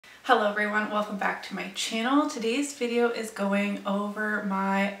Hello everyone, welcome back to my channel. Today's video is going over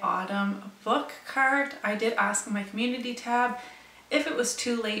my autumn book cart. I did ask in my community tab if it was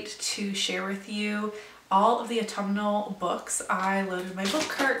too late to share with you all of the autumnal books I loaded my book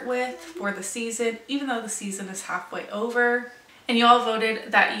cart with for the season, even though the season is halfway over. And you all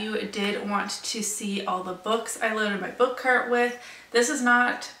voted that you did want to see all the books I loaded my book cart with. This is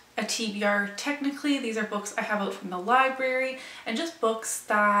not a TBR technically. These are books I have out from the library and just books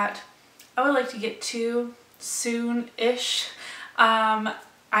that I would like to get to soon-ish.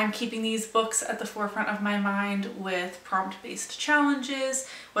 I'm keeping these books at the forefront of my mind with prompt-based challenges,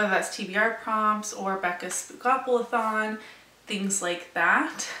 whether that's TBR prompts or Becca's Spookopoly-thon, things like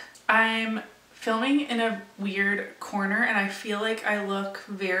that. I'm filming in a weird corner and I feel like I look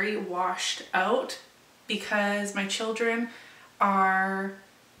very washed out because my children are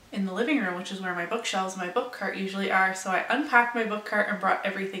in the living room, which is where my bookshelves and my book cart usually are. So I unpacked my book cart and brought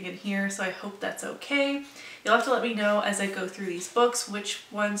everything in here, so I hope that's okay. You'll have to let me know as I go through these books which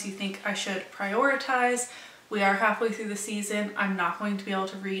ones you think I should prioritize. We are halfway through the season. I'm not going to be able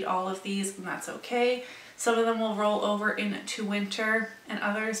to read all of these, and that's okay. Some of them will roll over into winter and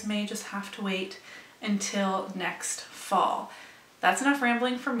others may just have to wait until next fall. That's enough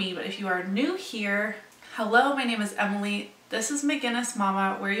rambling from me, but if you are new here, hello, my name is Emily. This is MacInnis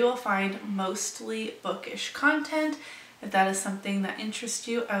Mama, where you will find mostly bookish content. If that is something that interests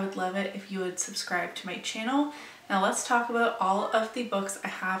you, I would love it if you would subscribe to my channel. Now let's talk about all of the books I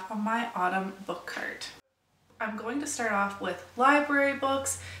have on my autumn book cart. I'm going to start off with library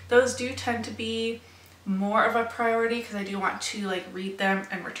books. Those do tend to be more of a priority because I do want to read them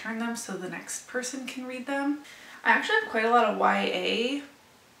and return them so the next person can read them. I actually have quite a lot of YA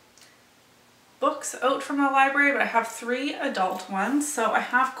books out from the library, but I have 3 adult ones. So I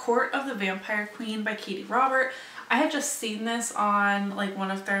have Court of the Vampire Queen by Katie Robert. I had just seen this on one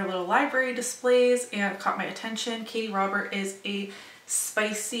of their little library displays and it caught my attention. Katie Robert is a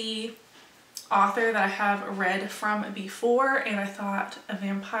spicy author that I have read from before, and I thought a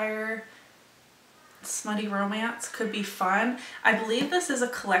vampire smutty romance could be fun. I believe this is a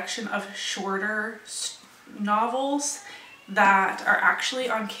collection of shorter novels that are actually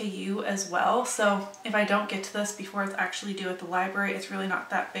on KU as well. So if I don't get to this before it's actually due at the library, it's really not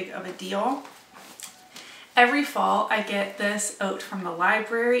that big of a deal. Every fall I get this out from the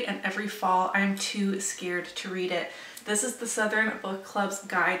library, and every fall I'm too scared to read it. This is the Southern Book Club's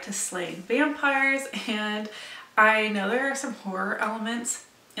Guide to Slaying Vampires, and I know there are some horror elements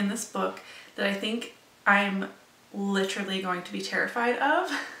in this book that I think I'm literally going to be terrified of,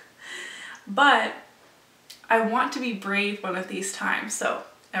 but I want to be brave one of these times. So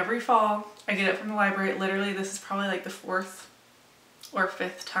every fall I get it from the library. Literally, this is probably the 4th or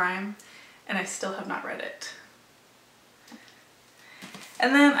 5th time and I still have not read it.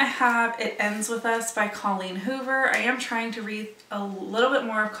 And then I have It Ends With Us by Colleen Hoover. I am trying to read a little bit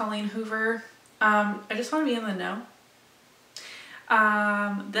more of Colleen Hoover. I just want to be in the know.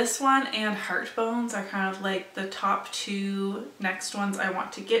 This one and Heartbones are kind of the top 2 next ones I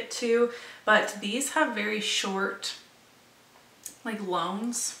want to get to, but these have very short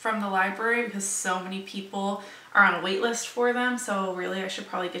loans from the library because so many people are on a wait list for them. So really I should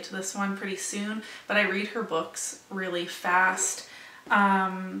probably get to this one pretty soon, but I read her books really fast.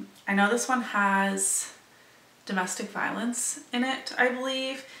 I know this one has domestic violence in it, I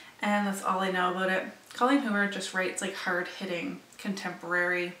believe, and that's all I know about it. Colleen Hoover just writes hard-hitting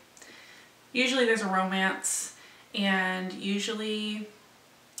contemporary. Usually there's a romance and usually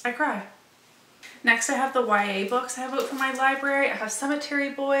I cry. Next I have the YA books I have out from my library. I have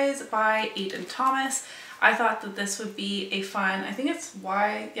Cemetery Boys by Aidan Thomas. I thought that this would be a fun, I think it's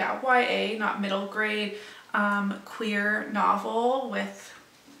YA, not middle grade, queer novel with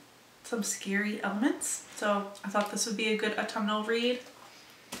some scary elements. So I thought this would be a good autumnal read.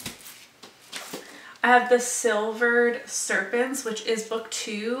 I have The Silvered Serpents, which is book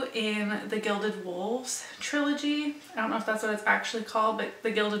 2 in the Gilded Wolves trilogy. I don't know if that's what it's actually called, but The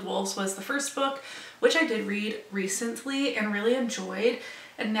Gilded Wolves was the first book, which I did read recently and really enjoyed.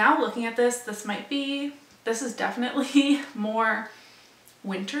 And now looking at this, this is definitely more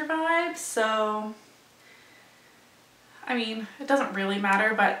winter vibes. So, I mean, it doesn't really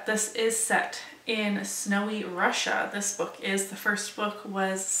matter, but this is set in snowy Russia. The first book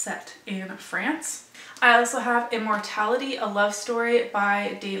was set in France. I also have Immortality, a love story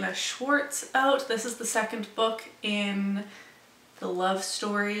by Dana Schwartz out. This is the second book in the love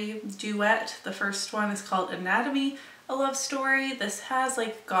story duet. The first one is called Anatomy, a love story. This has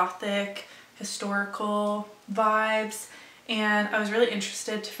gothic, historical vibes, and I was really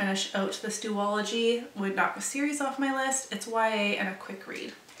interested to finish out this duology. Would knock a series off my list. It's YA and a quick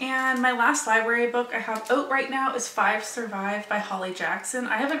read. And my last library book I have out right now is 5 Survive by Holly Jackson.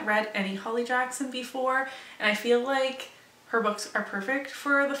 I haven't read any Holly Jackson before, and I feel like her books are perfect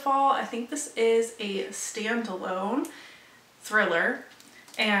for the fall. I think this is a standalone thriller,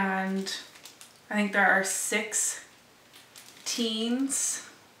 and I think there are 6 teens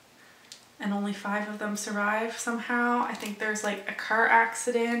and only 5 of them survive somehow. I think there's like a car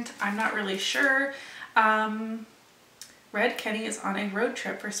accident. I'm not really sure. Red Kenny is on a road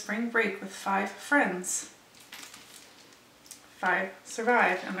trip for spring break with 5 friends. 5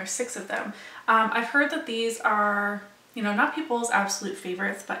 survive, and there's 6 of them. I've heard that these are, you know, not people's absolute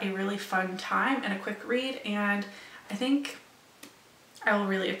favorites, but a really fun time and a quick read, and I think I will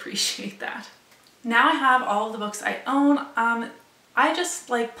really appreciate that. Now I have all of the books I own. I just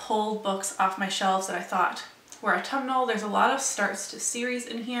like pulled books off my shelves that I thought were autumnal. There's a lot of starts to series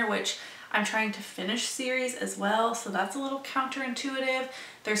in here, which I'm trying to finish series as well, so that's a little counterintuitive.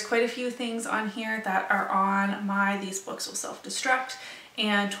 There's quite a few things on here that are on my These Books Will Self-Destruct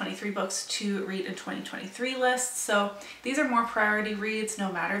and 23 books to read in 2023 list. So these are more priority reads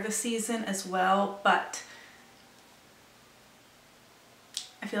no matter the season as well, but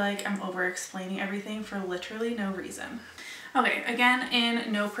I feel like I'm over explaining everything for literally no reason. Okay, again,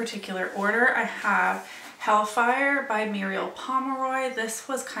 in no particular order, I have Hellfire by Muriel Pomeroy. This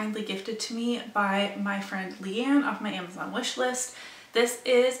was kindly gifted to me by my friend Leanne off my Amazon wish list. This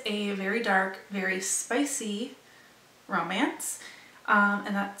is a very dark, very spicy romance,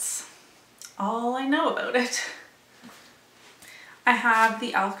 and that's all I know about it. I have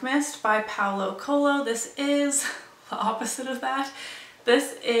The Alchemist by Paulo Coelho. This is the opposite of that.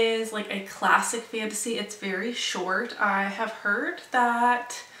 This is like a classic fantasy. It's very short. I have heard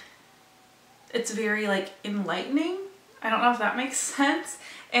that it's very like enlightening. I don't know if that makes sense.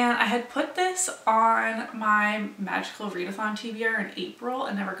 And I had put this on my magical readathon TBR in April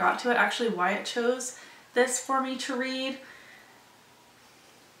and never got to it. Actually, Wyatt chose this for me to read.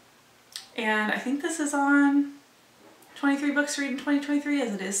 And I think this is on 23 books to read in 2023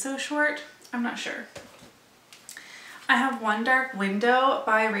 as it is so short. I'm not sure. I have One Dark Window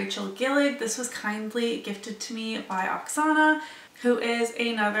by Rachel Gillig. This was kindly gifted to me by Oksana, who is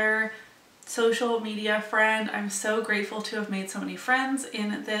another social media friend. I'm so grateful to have made so many friends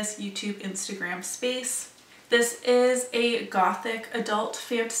in this YouTube, Instagram space. This is a gothic adult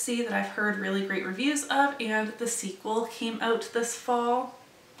fantasy that I've heard really great reviews of, and the sequel came out this fall.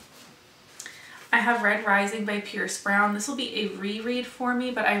 I have Red Rising by Pierce Brown. This will be a reread for me,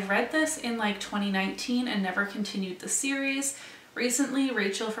 but I read this in like 2019 and never continued the series. Recently,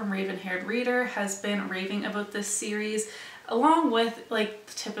 Rachel from Raven Haired Reader has been raving about this series, along with like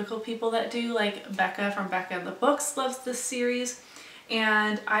the typical people that do, like Becca from Becca and the Books loves this series.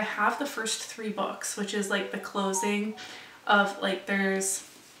 And I have the first 3 books, which is like the closing of like there's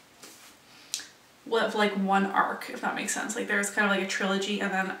like one arc, if that makes sense. Like there's kind of like a trilogy,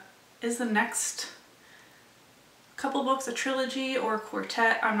 and then is the next couple books a trilogy or a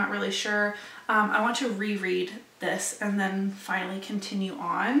quartet? I'm not really sure. I want to reread this and then finally continue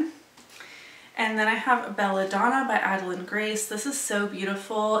on. And then I have Belladonna by Adeline Grace. This is so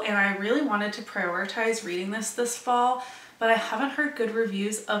beautiful, and I really wanted to prioritize reading this fall, but I haven't heard good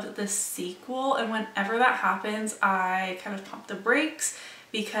reviews of the sequel, and whenever that happens I kind of pump the brakes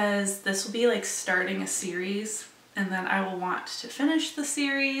because this will be like starting a series and then I will want to finish the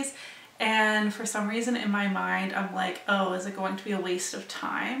series, and for some reason in my mind I'm like, oh, is it going to be a waste of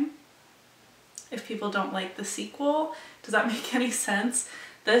time if people don't like the sequel? Does that make any sense?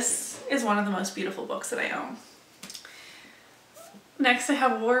 This is one of the most beautiful books that I own. Next I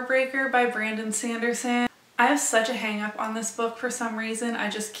have Warbreaker by Brandon Sanderson. I have such a hang up on this book for some reason. I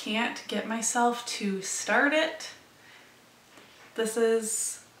just can't get myself to start it. This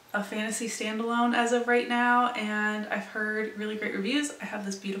is a fantasy standalone as of right now, and I've heard really great reviews. I have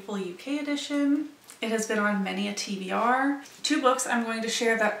this beautiful UK edition. It has been on many a TBR. 2 books I'm going to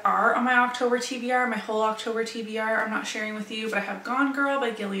share that are on my October TBR, my whole October TBR I'm not sharing with you, but I have Gone Girl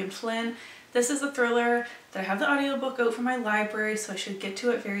by Gillian Flynn. This is a thriller that I have the audiobook out from my library, so I should get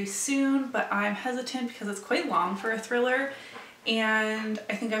to it very soon, but I'm hesitant because it's quite long for a thriller, and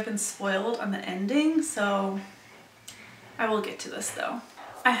I think I've been spoiled on the ending, so I will get to this though.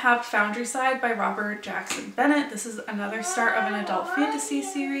 I have Foundryside by Robert Jackson Bennett. This is another start of an adult fantasy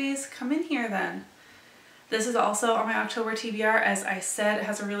series. Come in here then. This is also on my October TBR. As I said, it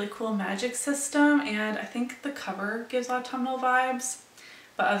has a really cool magic system, and I think the cover gives autumnal vibes.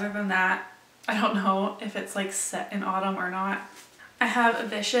 But other than that, I don't know if it's like set in autumn or not. I have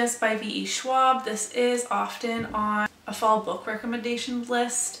Vicious by V.E. Schwab. This is often on a fall book recommendation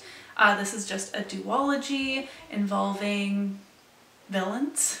list. This is just a duology involving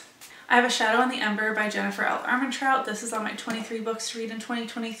villains. I have A Shadow on the Ember by Jennifer L. Armentrout. This is on my 23 books to read in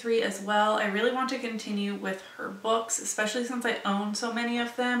 2023 as well. I really want to continue with her books, especially since I own so many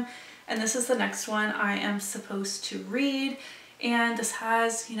of them. And this is the next one I am supposed to read. And this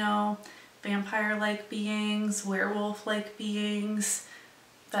has, you know, vampire-like beings, werewolf-like beings.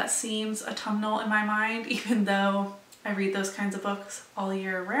 That seems autumnal in my mind, even though I read those kinds of books all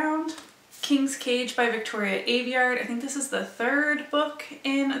year round. King's Cage by Victoria Aveyard. I think this is the third book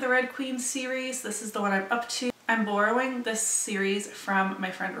in the Red Queen series. This is the one I'm up to. I'm borrowing this series from my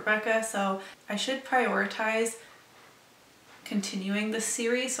friend Rebecca, so I should prioritize continuing this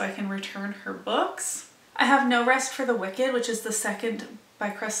series so I can return her books. I have No Rest for the Wicked, which is the second by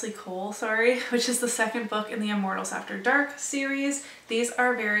Cresley Cole, which is the second book in the Immortals After Dark series. These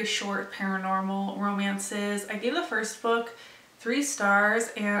are very short paranormal romances. I gave the first book 3 stars,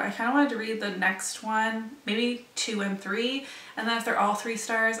 and I kind of wanted to read the next one, maybe 2 and 3, and then if they're all 3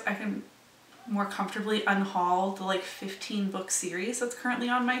 stars, I can more comfortably unhaul the like 15 book series that's currently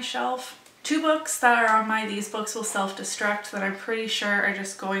on my shelf. 2 books that are on my These Books Will Self-Destruct that I'm pretty sure are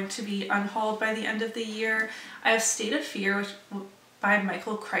just going to be unhauled by the end of the year. I have State of Fear by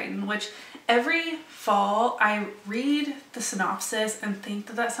Michael Crichton, which every fall I read the synopsis and think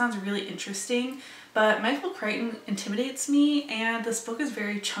that that sounds really interesting. But Michael Crichton intimidates me, and this book is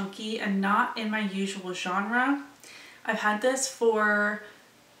very chunky and not in my usual genre. I've had this for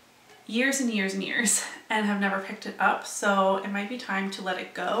years and years and years and have never picked it up, so it might be time to let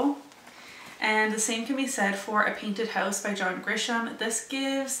it go. And the same can be said for A Painted House by John Grisham. This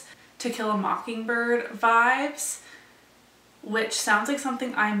gives To Kill a Mockingbird vibes, which sounds like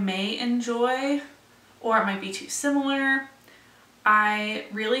something I may enjoy, or it might be too similar. I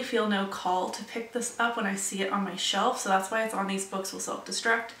really feel no call to pick this up when I see it on my shelf, so that's why it's on These Books Will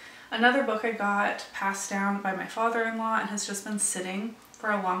Self-Destruct. Another book I got passed down by my father-in-law and has just been sitting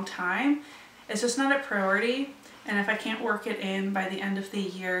for a long time. It's just not a priority, and if I can't work it in by the end of the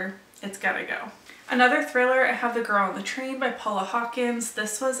year, it's gotta go. Another thriller, I have The Girl on the Train by Paula Hawkins.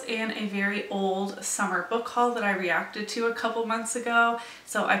 This was in a very old summer book haul that I reacted to a couple months ago,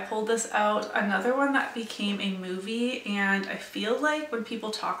 so I pulled this out. Another one that became a movie, and I feel like when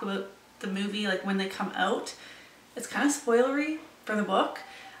people talk about the movie, like when they come out, it's kind of spoilery for the book.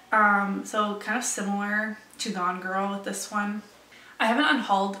 So kind of similar to Gone Girl with this one. I haven't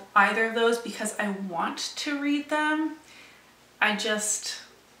unhauled either of those because I want to read them. I just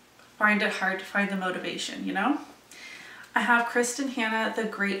find it hard to find the motivation, you know? I have Kristen Hanna, The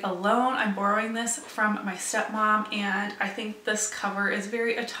Great Alone. I'm borrowing this from my stepmom, and I think this cover is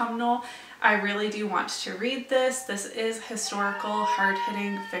very autumnal. I really do want to read this. This is historical,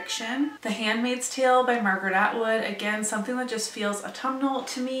 hard-hitting fiction. The Handmaid's Tale by Margaret Atwood. Again, something that just feels autumnal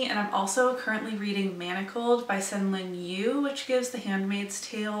to me, and I'm also currently reading Manacled by Sen-Lin Yu, which gives The Handmaid's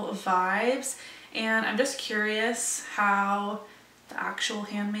Tale vibes, and I'm just curious how the actual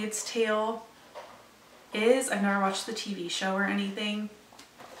Handmaid's Tale is. I've never watched the TV show or anything.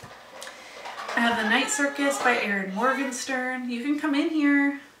 I have The Night Circus by Erin Morgenstern. You can come in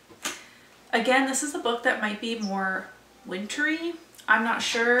here. Again, this is a book that might be more wintry. I'm not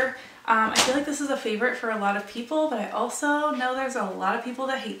sure. I feel like this is a favorite for a lot of people, but I also know there's a lot of people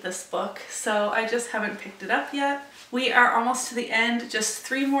that hate this book, so I just haven't picked it up yet. We are almost to the end, just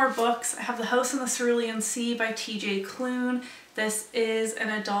 3 more books. I have The House in the Cerulean Sea by TJ Klune. This is an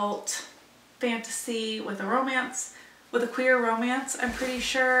adult fantasy with a romance, with a queer romance, I'm pretty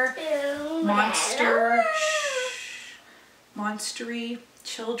sure. Monstery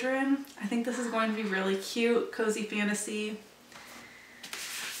children. I think this is going to be really cute, cozy fantasy.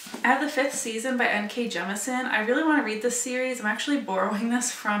 I have The 5th Season by N.K. Jemisin. I really want to read this series. I'm actually borrowing this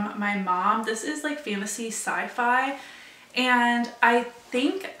from my mom. This is like fantasy sci-fi, and I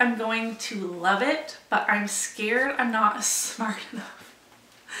think I'm going to love it, but I'm scared I'm not smart enough.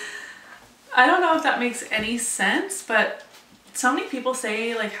 I don't know if that makes any sense, but so many people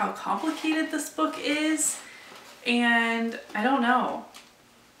say like how complicated this book is, and I don't know.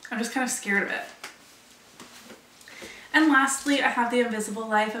 I'm just kind of scared of it. And lastly, I have The Invisible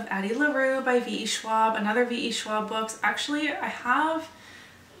Life of Addie LaRue by V.E. Schwab, another V.E. Schwab books. Actually, I have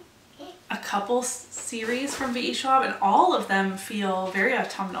a couple series from V.E. Schwab, and all of them feel very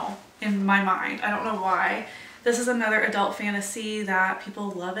autumnal in my mind. I don't know why. This is another adult fantasy that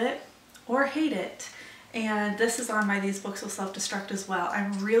people love it or hate it. And this is on my These Books Will Self-Destruct as well.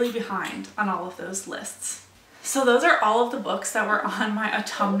 I'm really behind on all of those lists. So those are all of the books that were on my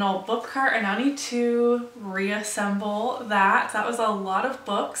autumnal book cart. I now need to reassemble that. That was a lot of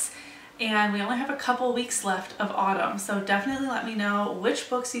books. and we only have a couple weeks left of autumn, so definitely let me know which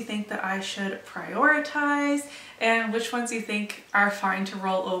books you think that I should prioritize and which ones you think are fine to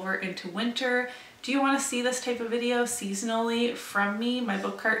roll over into winter. Do you want to see this type of video seasonally from me? My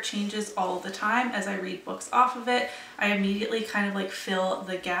book cart changes all the time as I read books off of it. I immediately kind of like fill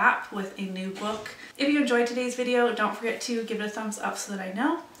the gap with a new book. If you enjoyed today's video, don't forget to give it a thumbs up so that I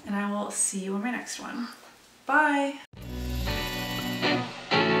know, and I will see you in my next one. Bye!